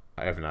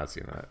 I have not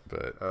seen that,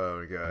 but Oh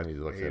my god! I need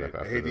to look that up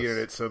after I hate the this.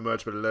 internet so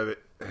much, but I love it.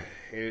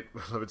 I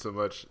love it so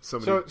much. So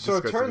many. So it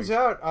disgusting turns things.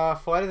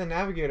 out, Flight of the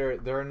Navigator,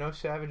 there are no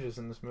savages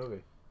in this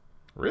movie.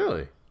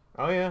 Really?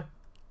 Oh yeah,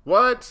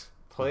 What?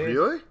 played.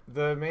 Really?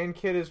 The main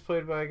kid is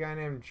played by a guy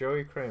named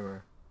Joey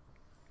Kramer.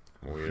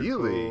 Weird.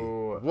 Really?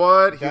 Ooh.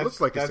 What? He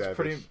looks like a that's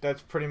savage.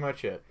 That's pretty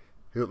much it.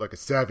 He looked like a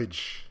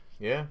savage.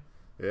 Yeah.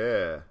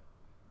 Yeah.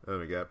 Oh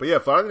my god! But yeah,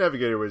 Flight of the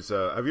Navigator was.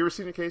 Have you ever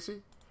seen it,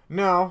 Casey?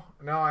 No,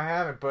 I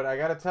haven't. But I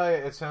gotta tell you,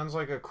 it sounds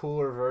like a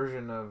cooler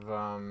version of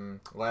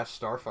Last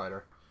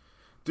Starfighter.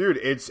 Dude,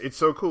 it's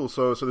so cool.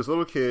 So this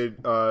little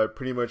kid,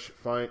 pretty much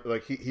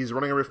he's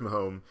running away from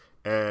home,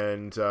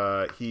 and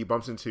he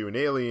bumps into an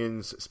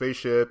alien's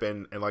spaceship,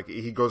 and like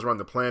he goes around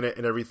the planet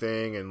and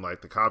everything, and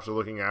like the cops are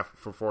looking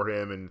after for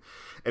him, and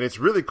it's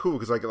really cool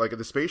because like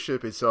the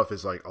spaceship itself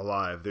is like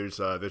alive. There's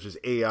this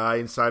AI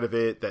inside of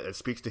it that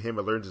speaks to him,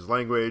 it learns his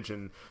language,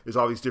 and there's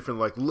all these different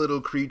like little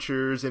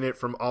creatures in it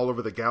from all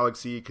over the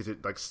galaxy because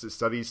it like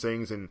studies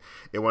things, and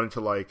it wanted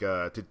to like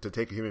to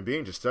take a human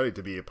being to study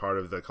to be a part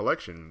of the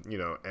collection, you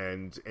know,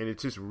 and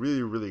it's just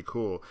really really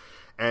cool.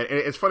 And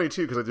it's funny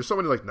too because like there's so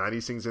many like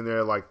 90s things in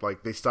there, like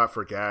they stop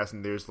for gas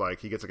and there's like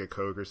he gets like a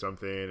Coke or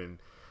something, and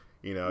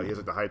you know he has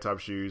like the high top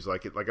shoes,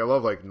 like I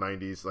love like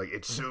 90s, like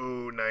it's so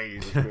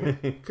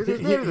 90s because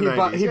it's made in the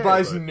 90s. He yeah,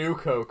 buys but- new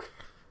Coke.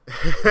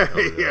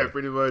 yeah,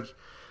 pretty much.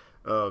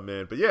 Oh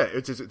man, but yeah,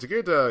 it's a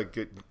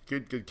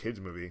good kids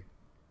movie.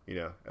 You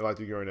know, I liked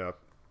it growing up.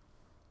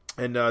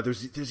 And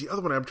there's the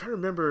other one. I'm trying to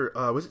remember.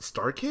 Was it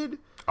Star Kid?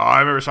 Oh, I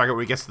remember talking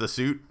when he gets to the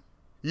suit.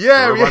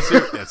 Yeah, The robot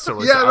suit. That's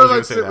totally. Yeah, I was robot going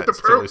to say suit that. with the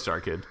It's totally Pope.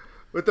 Star Kid.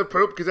 With the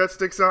Pope, because that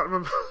sticks out. In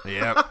my...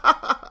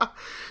 Yep.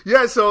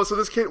 Yeah. So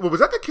this kid. Well, was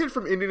that the kid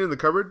from Indian in the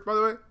Cupboard? By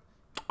the way,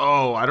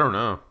 Oh, I don't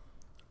know.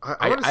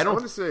 I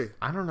want to say.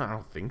 I don't know. I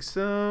don't think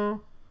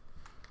so.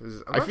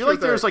 'Cause I'm I not feel sure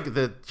like there's that-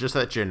 like just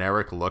that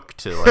generic look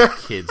to like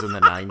kids in the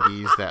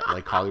 '90s that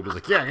like Hollywood was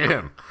like, yeah, get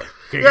him,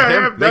 get Yeah,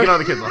 him, yeah, make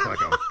another kid look like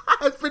him.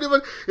 That's pretty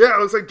much, yeah. It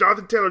looks like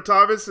Jonathan Taylor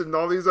Thomas and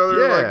all these other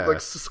Yeah. like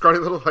scrawny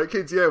little white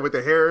kids, yeah, with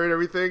the hair and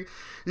everything.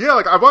 Yeah,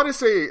 like I want to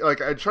say, like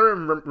I try to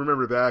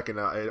remember back, and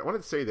I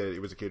wanted to say that it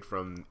was a kid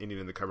from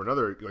Indian in the Cupboard,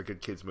 another like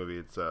good kids movie.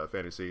 It's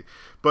fantasy,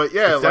 but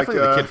yeah, It's like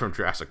definitely the kid from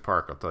Jurassic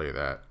Park. I'll tell you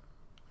that.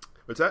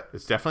 what's that?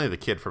 It's definitely the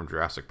kid from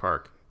Jurassic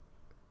Park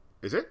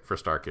Is it? for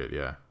Star Kid.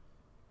 Yeah,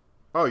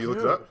 Oh, you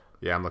looked it up.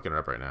 yeah, I'm looking it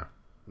up right now.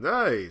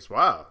 Nice,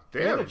 wow,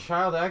 You had a damn,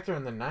 child actor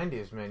in the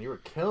 90s, man. You were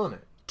killing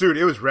it. dude,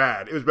 it was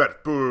rad. It was rad.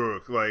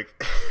 Book, like,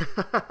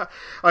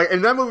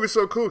 and that movie was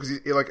so cool because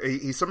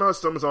he somehow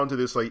stumbles onto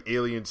this like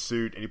alien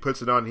suit and he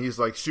puts it on. And he's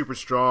like super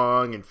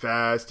strong and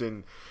fast,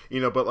 and you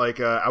know, but like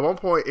at one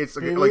point it's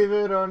like Believe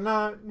it or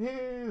not,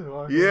 he's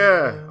walking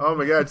yeah. down. Oh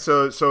my god.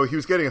 So he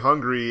was getting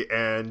hungry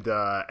and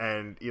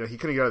you know he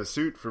couldn't get out of the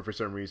suit for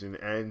some reason.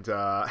 And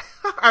I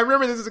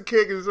remember this as a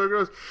kid. 'Cause it's so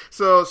gross.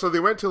 So they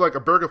went to like a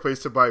burger place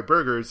to buy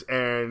burgers,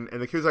 and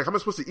the kid was like, "How am I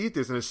supposed to eat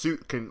this?" And his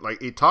suit can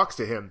like it talks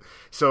to him.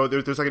 So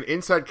there's like an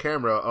inside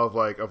camera of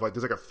like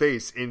there's like a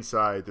face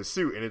inside the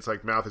suit, and it's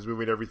like mouth is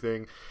moving and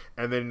everything.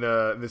 And then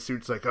the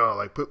suit's like, oh,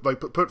 like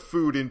put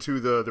food into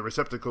the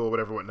receptacle,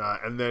 whatever,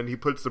 whatnot. And then he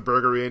puts the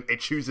burger in, it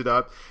chews it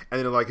up,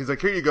 and then he's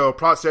like, here you go,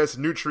 processed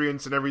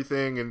nutrients and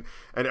everything, and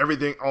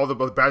everything, all the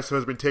bad stuff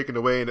has been taken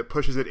away, and it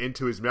pushes it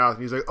into his mouth.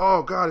 And he's like,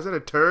 oh god, is that a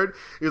turd?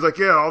 He's like,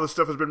 yeah, all the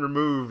stuff has been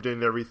removed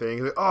and everything.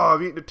 He's like, oh,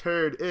 I'm eating a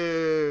turd.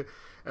 And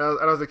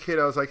I was a kid,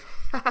 I was like,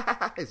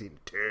 he's eating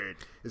a turd.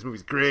 This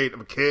movie's great.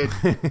 I'm a kid.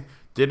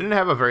 Didn't it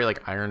have a very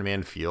like Iron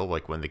Man feel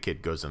like when the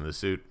kid goes in the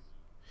suit?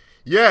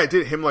 Yeah, it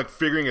did him like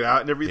figuring it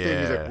out and everything.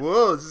 He's Yeah. like,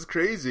 whoa, this is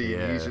crazy. Yeah.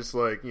 And he's just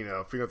like, you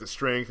know, figuring out the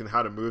strength and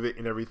how to move it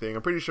and everything.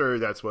 I'm pretty sure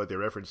that's what they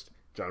referenced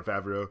Jon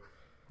Favreau.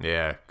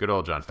 Yeah, good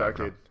old Jon That Favreau.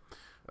 kid.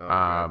 Oh,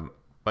 God.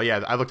 But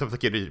yeah, I looked up the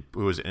kid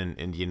who was in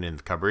Indian in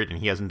the Cupboard, and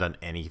he hasn't done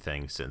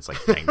anything since like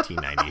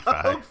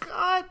 1995. Oh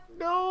god,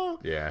 no.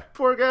 Yeah,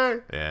 Poor guy.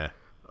 yeah.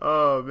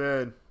 Oh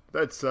man,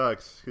 that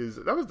sucks. 'Cause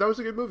that was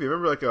a good movie. I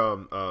remember like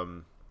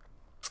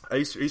I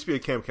used to be a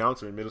camp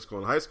counselor in middle school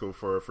and high school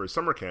for a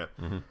summer camp,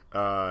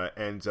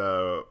 and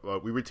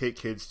we would take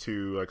kids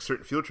to like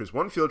certain field trips.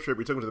 One field trip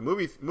we took them to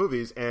the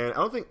movies, and I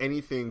don't think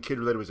anything kid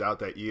related was out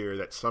that year,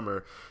 that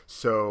summer.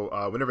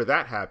 So whenever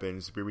that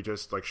happens, we would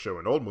just like show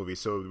an old movie.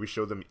 So we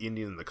showed them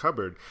Indian in the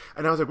Cupboard,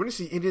 and I was like, "We're gonna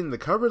see Indian in the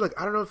Cupboard." Like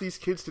I don't know if these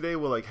kids today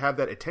will like have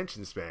that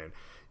attention span,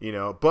 you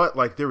know. But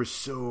like they were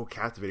so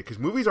captivated because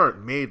movies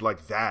aren't made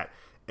like that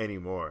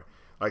anymore.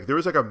 Like there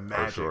was like a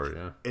magic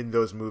in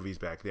those movies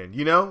back then,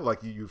 you know,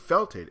 like you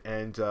felt it,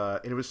 and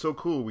it was so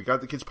cool. We got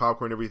the kids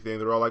popcorn and everything.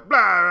 They were all like blah,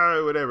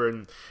 blah whatever,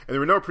 and there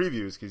were no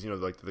previews because you know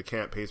like the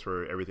camp pays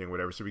for everything,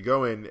 whatever. So we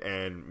go in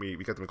and we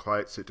got them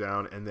quiet, sit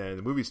down, and then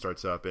the movie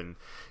starts up, and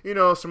you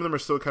know some of them are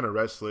still kind of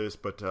restless,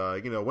 but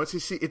you know once they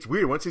see, it's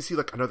weird. Once they see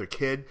like another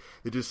kid,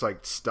 they just like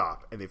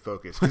stop and they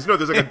focus because you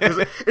know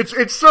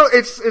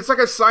it's like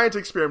a science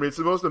experiment. It's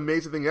the most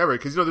amazing thing ever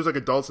because you know there's like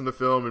adults in the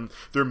film and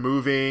they're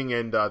moving,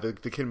 and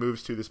the kid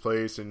moves to to this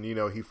place, and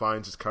he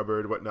finds his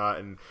cupboard,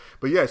 whatnot,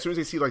 but yeah, as soon as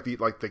they see like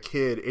the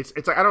kid, it's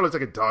like I don't know, it's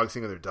like a dog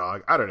seeing their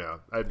dog. I don't know.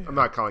 I'm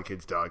not calling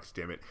kids dogs,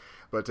 damn it.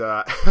 But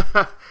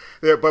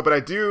yeah, but I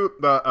do.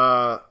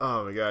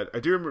 Oh my god, I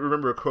do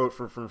remember a quote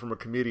from a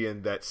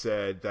comedian that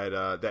said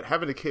that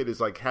having a kid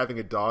is like having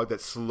a dog that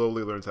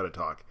slowly learns how to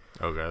talk.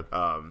 Oh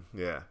god.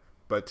 Yeah.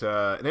 But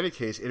in any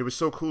case, it was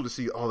so cool to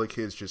see all the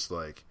kids just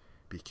like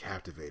be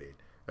captivated.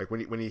 Like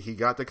when he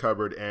got the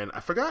cupboard, and I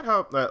forgot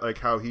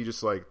how he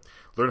just like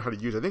learned how to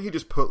use it. I think he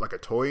just put like a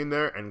toy in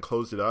there and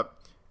closed it up.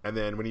 And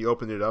then when he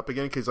opened it up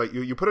again, because like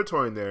you put a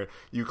toy in there,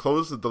 you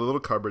close the little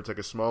cupboard. It's like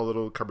a small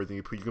little cupboard thing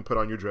you can put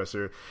on your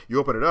dresser. You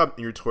open it up,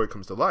 and your toy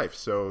comes to life.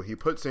 So he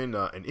puts in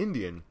an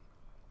Indian,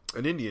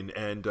 and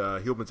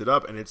he opens it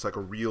up, and it's like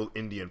a real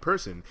Indian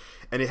person,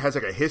 and it has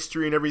like a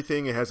history and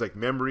everything. It has like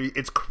memory.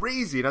 It's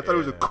crazy, and I thought it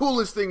was the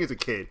coolest thing as a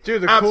kid.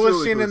 Dude, the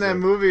coolest scene in that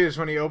movie is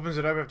when he opens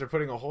it up after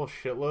putting a whole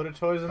shitload of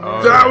toys in there.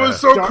 Oh, that was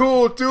so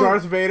cool, dude.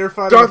 Darth Vader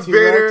fighting a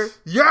T-Rex.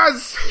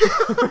 Yes.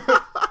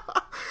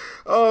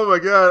 Oh my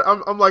god!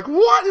 I'm like,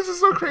 what? This is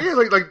so crazy.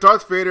 Like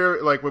Darth Vader,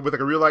 like with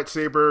like a real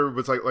lightsaber,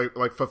 was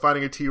like for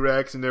fighting a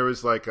T-Rex, and there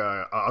was like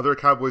other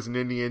cowboys and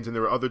Indians, and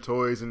there were other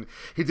toys, and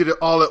he did it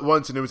all at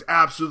once, and it was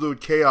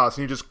absolute chaos.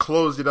 And he just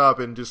closed it up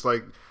and just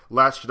like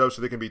latched it up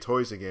so they can be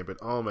toys again. But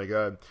oh my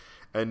god!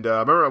 And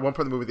I remember at one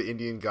point in the movie, the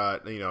Indian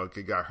got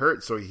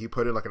hurt, so he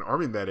put in like an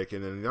army medic,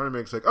 and then the army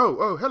medic's like,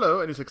 oh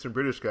hello, and he's like some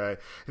British guy, and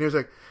he was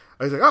like.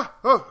 He's like,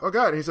 oh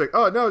god, and he's like,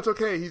 oh no, it's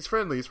okay, he's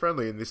friendly,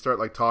 and they start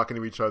like talking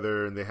to each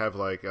other, and they have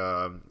like,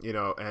 and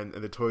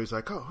the toy's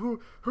like, oh,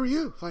 who are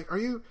you? Like, are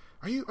you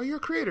a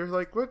creator?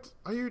 Like, what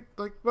are you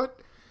like? What?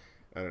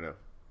 I don't know.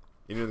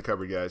 In the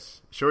cupboard,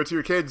 guys. Show it to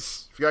your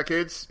kids if you got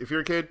kids. If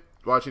you're a kid,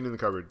 watching in the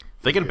cupboard.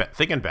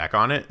 Thinking back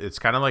on it, it's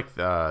kind of like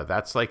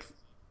that's like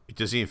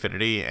Disney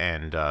Infinity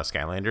and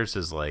Skylanders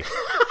is like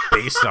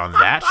based on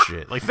that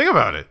shit. Like, think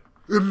about it.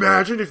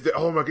 Imagine if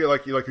oh my god,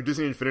 like your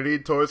Disney Infinity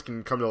toys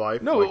can come to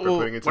life. No,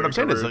 like, what I'm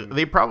saying is like,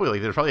 there's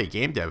probably a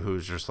game dev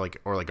who's just like,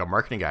 or like a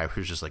marketing guy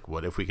who's just like,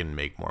 what if we can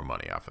make more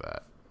money off of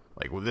that?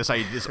 Like with this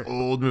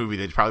old movie,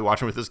 they'd probably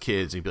watching with his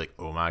kids, and he'd be like,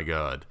 oh my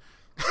god.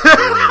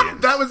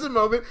 That was the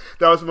moment.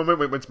 That was the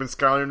moment when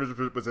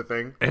Skylanders was a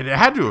thing. And it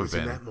had to have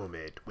been in that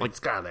moment when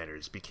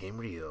Skylanders became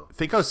real.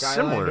 Think how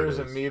similar it is.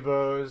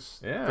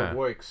 Amiibos, Yeah. the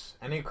Wix,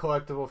 any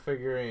collectible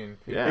figurine.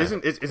 Yeah. Is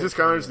this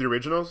Skylanders the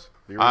originals?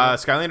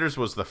 Skylanders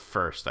was the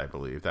first, I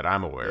believe, that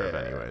I'm aware of.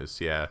 Anyways,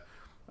 yeah.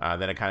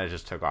 Then it kind of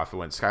just took off. It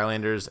went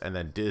Skylanders, and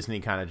then Disney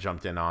kind of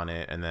jumped in on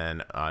it, and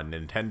then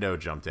Nintendo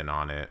jumped in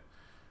on it.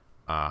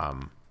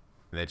 And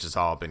it's just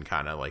all been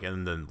kind of like,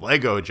 and then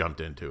Lego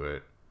jumped into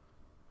it.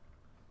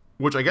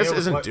 Which I guess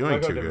isn't doing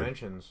Lego too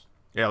Dimensions.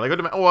 good. Yeah, Lego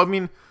Dimensions. Well, I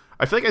mean,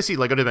 I feel like I see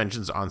Lego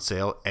Dimensions on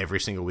sale every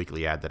single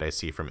weekly ad that I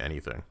see from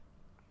anything.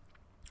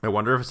 I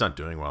wonder if it's not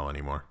doing well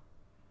anymore.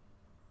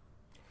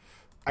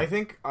 I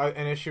think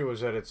an issue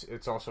is that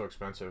it's also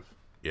expensive.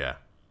 Yeah.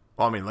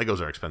 Well, I mean,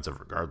 Legos are expensive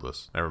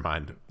regardless. Never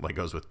mind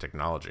Legos with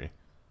technology.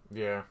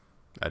 Yeah.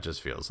 That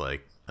just feels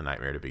like a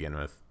nightmare to begin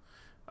with.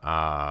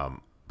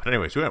 But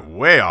anyways, we went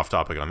way off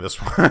topic on this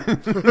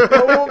one.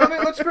 well,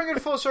 let's bring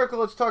it full circle.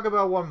 Let's talk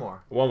about one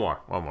more. One more.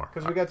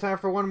 Because we got time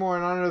for one more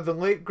in honor of the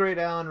late, great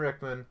Alan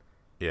Rickman.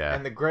 Yeah.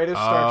 And the greatest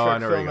Star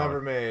Trek film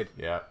ever made.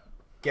 Yeah.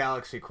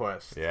 Galaxy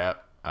Quest. Yeah,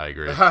 I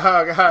agree. Oh,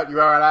 God,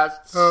 you alright,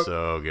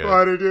 so good.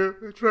 Why did you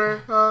betray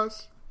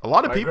us? A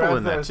lot of people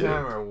in that, too.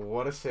 Hammer,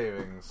 what a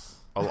savings.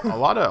 a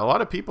lot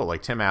of people,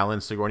 like Tim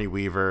Allen, Sigourney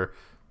Weaver,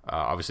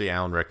 obviously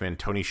Alan Rickman,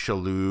 Tony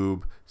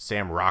Shalhoub,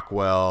 Sam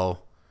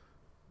Rockwell...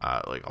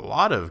 like a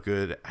lot of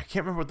good. I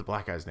can't remember what the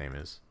black guy's name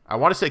is. I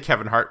want to say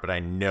Kevin Hart, but I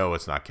know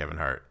it's not Kevin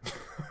Hart.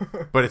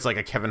 But it's like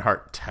a Kevin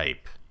Hart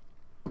type.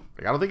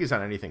 Like, I don't think he's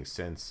done anything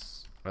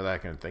since, or that I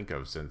can think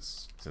of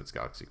since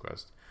Galaxy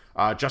Quest.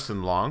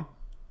 Justin Long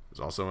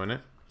is also in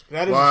it.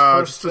 That is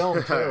his first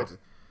film too.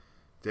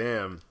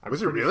 Damn,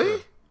 was it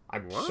really?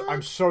 Sure.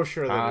 I'm so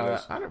sure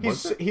that it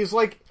is. He's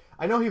like,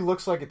 I know he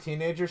looks like a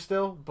teenager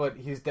still, but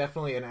he's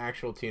definitely an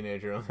actual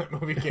teenager when that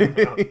movie came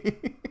out.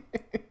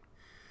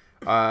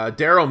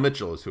 Daryl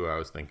Mitchell is who I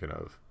was thinking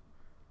of,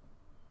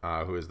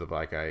 who is the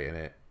black guy in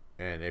it,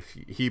 and if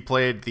he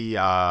played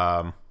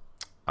the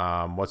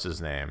what's his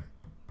name?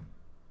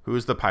 Who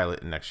is the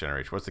pilot in Next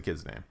Generation? What's the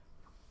kid's name?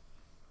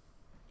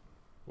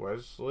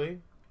 Wesley?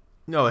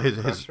 No, his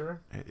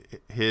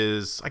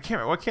I can't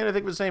remember. Why can't I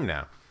think of his name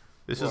now?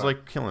 This is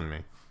like killing me.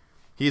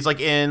 He's like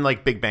in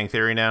like Big Bang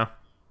Theory now.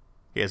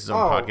 He has his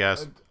own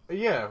podcast.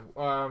 Yeah.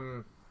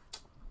 Oh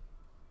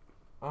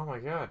my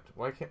god!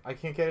 Why can't I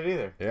can't get it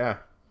either? Yeah.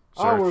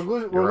 Search. Oh,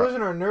 we're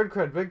losing our nerd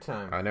cred big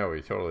time. I know,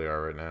 we totally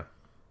are right now.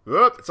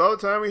 Well, that's all the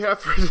time we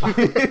have for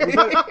today.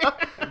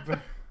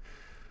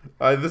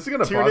 This is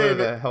going to bother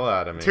the hell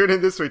out of me. Tune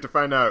in this week to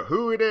find out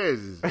who it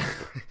is.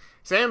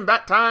 Same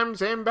bat time,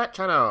 same bat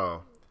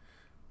channel.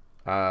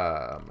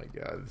 Oh my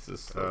god, this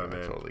is going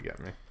to totally get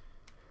me.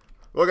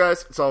 Well,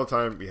 guys, it's all the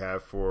time we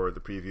have for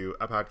the preview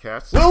of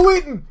podcast. Will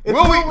Wheaton! It's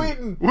Will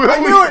Wheaton! I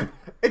knew it!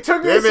 It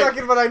took me a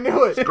second, but I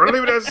knew it. Gonna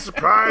leave it as a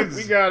surprise.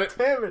 We got it.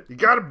 Damn it. You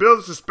gotta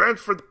build suspense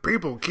for the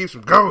people. Keeps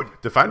them going.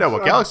 To find out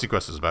what Galaxy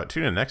Quest is about,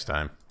 tune in next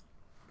time.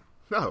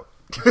 No.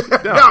 No,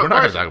 we're not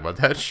going to talk about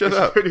that. Shut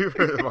up.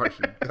 The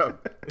Martian. Dumb.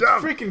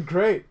 Freaking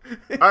great.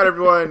 All right,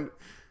 everyone.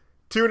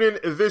 Tune in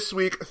this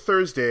week,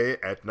 Thursday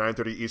at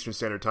 9:30 Eastern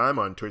Standard Time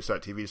on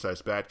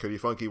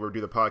twitch.tv/BadCodyFunky, where we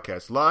do the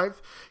podcast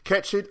live.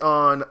 Catch it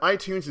on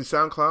iTunes and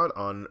SoundCloud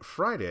on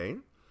Friday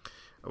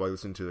while you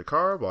listen to the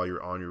car, while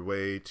you're on your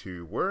way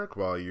to work,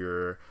 while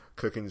you're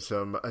cooking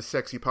a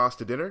sexy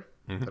pasta dinner.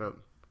 Mm-hmm. I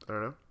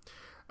don't know.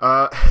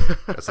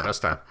 That's the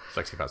best time.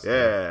 Sexy pasta dinner.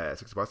 Yeah,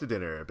 sexy pasta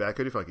dinner. Bad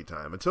Cody Funky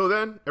time. Until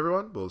then,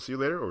 everyone, we'll see you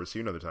later, or we'll see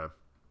you another time.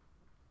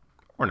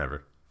 Or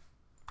never.